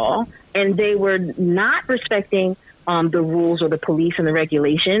respecting the law, and they were not respecting the rules or the police and the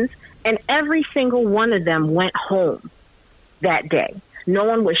regulations. And every single one of them went home that day. No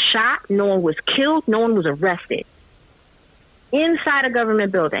one was shot. No one was killed. No one was arrested inside a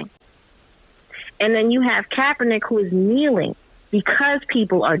government building. And then you have Kaepernick, who is kneeling because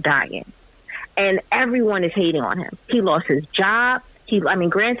people are dying. And everyone is hating on him. He lost his job.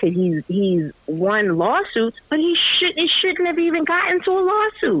 Granted, he's won lawsuits, but he shouldn't have even gotten to a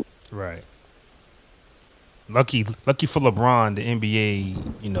lawsuit. Right. Lucky for LeBron, the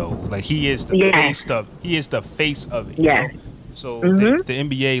NBA, like he is the face of it. Yeah. So the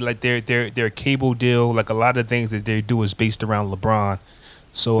NBA, like their cable deal, like a lot of things that they do is based around LeBron.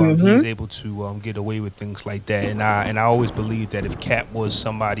 So he's able to get away with things like that. And I always believe that if Cap was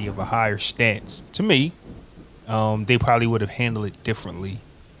somebody of a higher stance, to me, they probably would have handled it differently.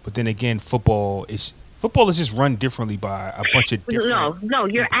 But then again, football is just run differently by a bunch of different. No,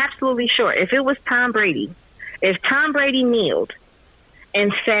 you're absolutely sure. If it was Tom Brady, if Tom Brady kneeled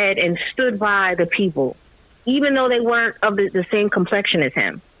and said and stood by the people, even though they weren't of the same complexion as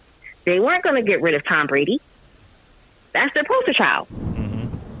him, they weren't going to get rid of Tom Brady. That's their poster child.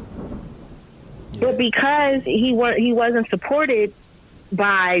 Yeah. But because he wasn't supported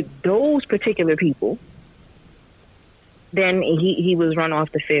by those particular people, then he was run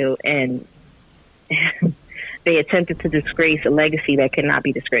off the field, and they attempted to disgrace a legacy that cannot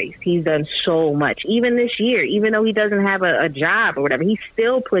be disgraced. He's done so much. Even this year, even though he doesn't have a job or whatever, he's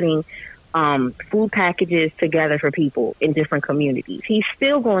still putting food packages together for people in different communities. He's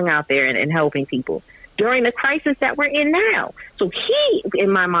still going out there and helping people during the crisis that we're in now. So he, in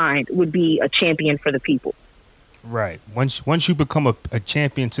my mind, would be a champion for the people. Right. Once you become a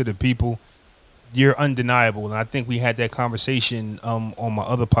champion to the people, you're undeniable. And I think we had that conversation on my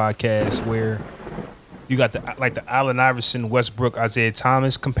other podcast where you got the Allen Iverson, Westbrook, Isaiah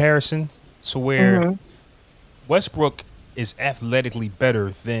Thomas comparison. So where Westbrook is athletically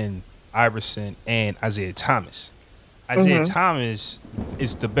better than Iverson and Isaiah Thomas. Isaiah Thomas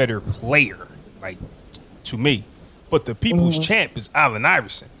is the better player, like, to me. But the people's champ is Allen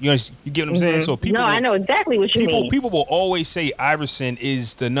Iverson. You get what I'm saying? So people. No, I know exactly what you mean. People will always say Iverson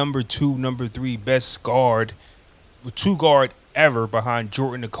is the number 2, number 3 best guard, two guard ever behind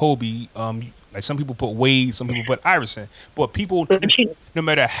Jordan and Kobe. Like some people put Wade, some people put Iverson. But people, no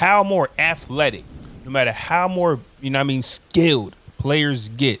matter how more athletic, no matter how more skilled players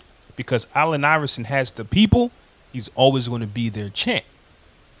get, because Allen Iverson has the people, he's always going to be their champ.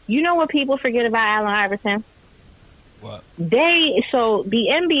 You know what people forget about Allen Iverson? What? So the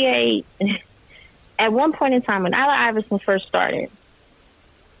NBA, at one point in time when Allen Iverson first started,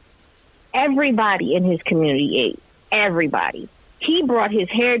 everybody in his community ate. Everybody. He brought his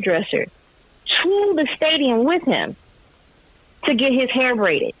hairdresser to the stadium with him to get his hair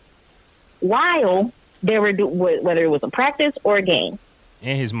braided while they were whether it was a practice or a game.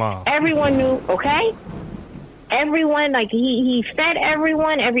 And his mom. Everyone knew, okay? Everyone, like, he fed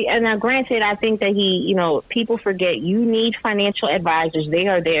everyone. And now, granted, I think that people forget you need financial advisors. They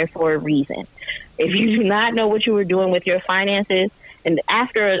are there for a reason. If you do not know what you were doing with your finances, and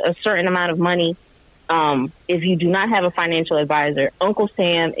after a certain amount of money, if you do not have a financial advisor, Uncle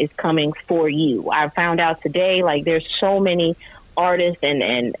Sam is coming for you. I found out today, like, there's so many artists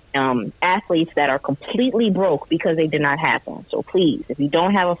and athletes that are completely broke because they did not have one. So please, if you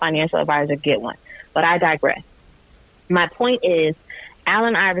don't have a financial advisor, get one. But I digress. My point is,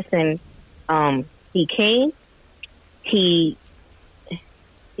 Allen Iverson, he came, he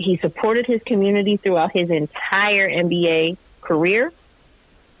supported his community throughout his entire NBA career.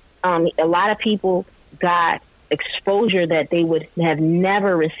 A lot of people got exposure that they would have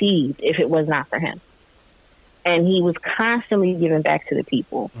never received if it was not for him. And he was constantly giving back to the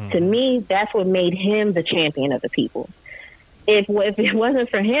people. To me, that's what made him the champion of the people. If it wasn't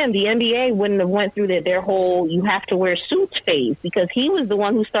for him, the NBA wouldn't have went through their whole "you have to wear suits" phase, because he was the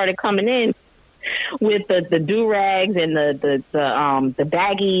one who started coming in with the do-rags and the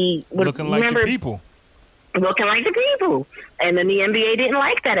baggy, looking like the people. Looking like the people. And then the NBA didn't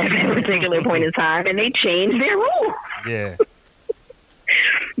like that at that particular point in time, and they changed their rules. Yeah.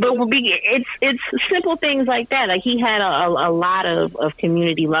 But it's simple things like that. Like, he had a lot of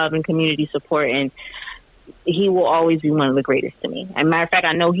community love and community support, and he will always be one of the greatest to me. As a matter of fact,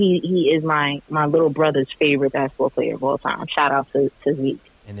 I know he is my little brother's favorite basketball player of all time. Shout out to Zeke.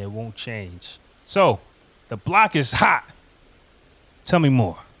 And it won't change. So, the block is hot. Tell me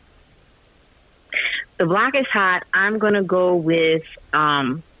more. The block is hot. I'm going to go with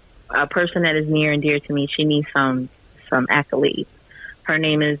a person that is near and dear to me. She needs some accolades. Her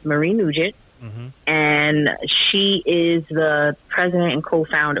name is Marie Nugent, and she is the president and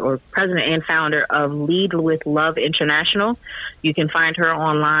co-founder, or president and founder of Lead with Love International. You can find her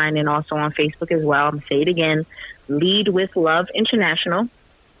online and also on Facebook as well. I'm going to say it again, Lead with Love International.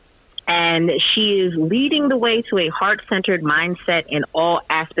 And she is leading the way to a heart-centered mindset in all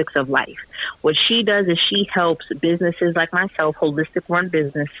aspects of life. What she does is she helps businesses like myself, holistic run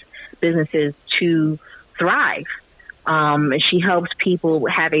businesses, to thrive. She helps people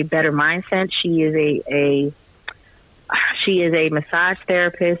have a better mindset. She is a massage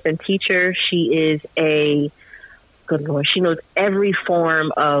therapist and teacher. She is good Lord, she knows every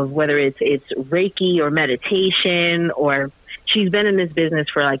form of, whether it's Reiki or meditation, or she's been in this business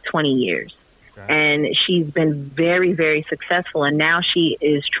for like 20 years. Okay. And she's been very, very successful. And now she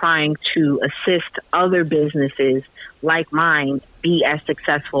is trying to assist other businesses like mine be as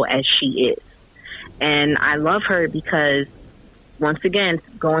successful as she is. And I love her because, once again,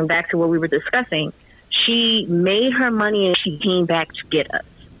 going back to what we were discussing, she made her money and she came back to get us.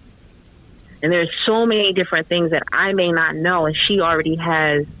 And there's so many different things that I may not know and she already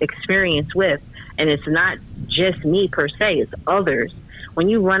has experience with. And it's not just me per se, it's others. When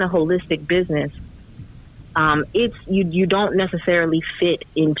you run a holistic business, you don't necessarily fit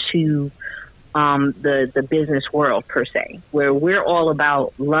into the business world per se, where we're all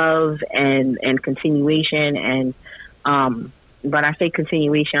about love and continuation. And when I say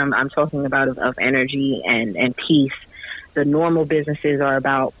continuation, I'm talking about of energy and peace. The normal businesses are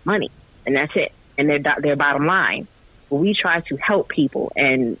about money, and that's it, and their bottom line. But we try to help people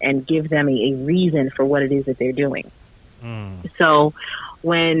and give them a reason for what it is that they're doing. So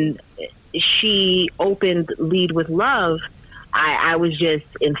when she opened Lead with Love, I was just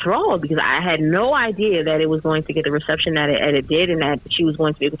enthralled because I had no idea that it was going to get the reception that it did, and that she was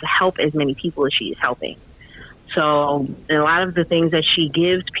going to be able to help as many people as she is helping. So a lot of the things that she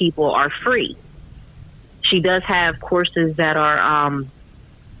gives people are free. She does have courses that are,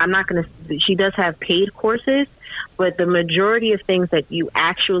 she does have paid courses, but the majority of things that you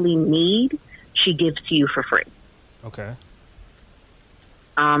actually need, she gives to you for free. Okay.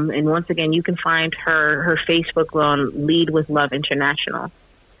 And once again, you can find her Facebook on Lead with Love International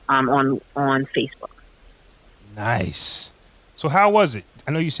on Facebook. Nice. So how was it?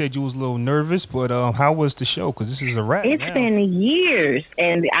 I know you said you was a little nervous, but how was the show? Because this is a wrap. It's been years,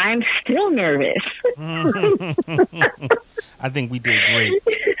 and I'm still nervous. I think we did great.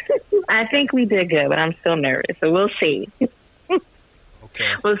 I think we did good, but I'm still nervous. So we'll see.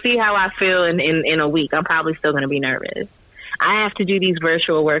 Okay. We'll see how I feel in a week. I'm probably still going to be nervous. I have to do these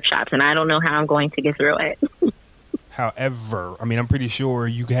virtual workshops, and I don't know how I'm going to get through it. However, I mean, I'm pretty sure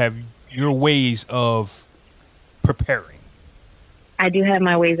you have your ways of preparing. I do have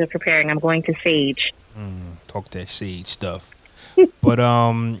my ways of preparing. I'm going to Sage. Talk that Sage stuff. But,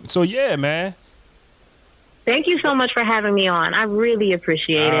 so yeah, man. Thank you so much for having me on. I really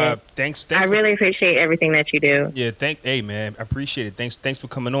appreciate it. Thanks. I really appreciate everything that you do. Yeah, hey, man, I appreciate it. Thanks for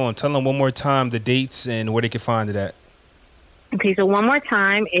coming on. Tell them one more time the dates and where they can find it at. Okay, so one more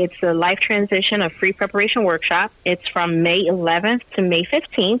time, it's a Life Transition, a free preparation workshop. It's from May 11th to May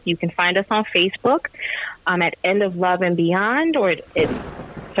 15th. You can find us on Facebook at End of Love and Beyond, or it's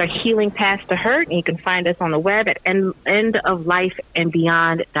our Healing Past the Hurt. And you can find us on the web at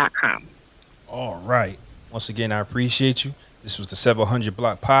endoflifeandbeyond.com. All right. Once again, I appreciate you. This was the 700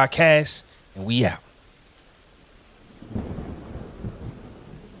 Block Podcast, and we out.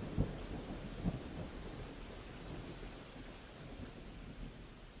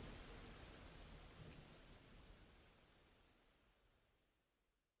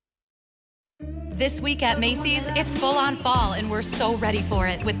 This week at Macy's, it's full on fall, and we're so ready for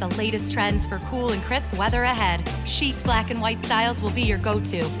it with the latest trends for cool and crisp weather ahead. Chic black and white styles will be your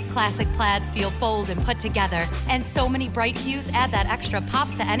go-to. Classic plaids feel bold and put together, and so many bright hues add that extra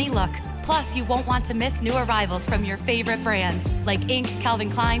pop to any look. Plus, you won't want to miss new arrivals from your favorite brands like Inc.,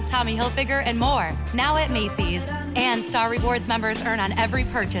 Calvin Klein, Tommy Hilfiger, and more. Now at Macy's. And Star Rewards members earn on every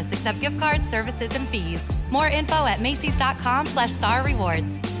purchase except gift cards, services, and fees. More info at Macys.com/Star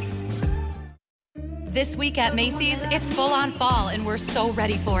Rewards. This week at Macy's, it's full on fall, and we're so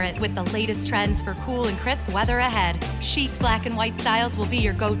ready for it with the latest trends for cool and crisp weather ahead. Chic black and white styles will be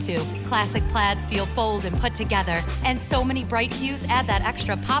your go-to. Classic plaids feel bold and put together, and so many bright hues add that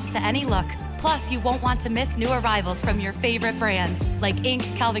extra pop to any look. Plus, you won't want to miss new arrivals from your favorite brands like Inc.,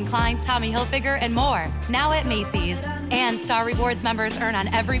 Calvin Klein, Tommy Hilfiger, and more. Now at Macy's. And Star Rewards members earn on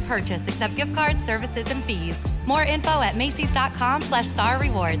every purchase except gift cards, services, and fees. More info at Macys.com/Star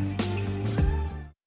Rewards.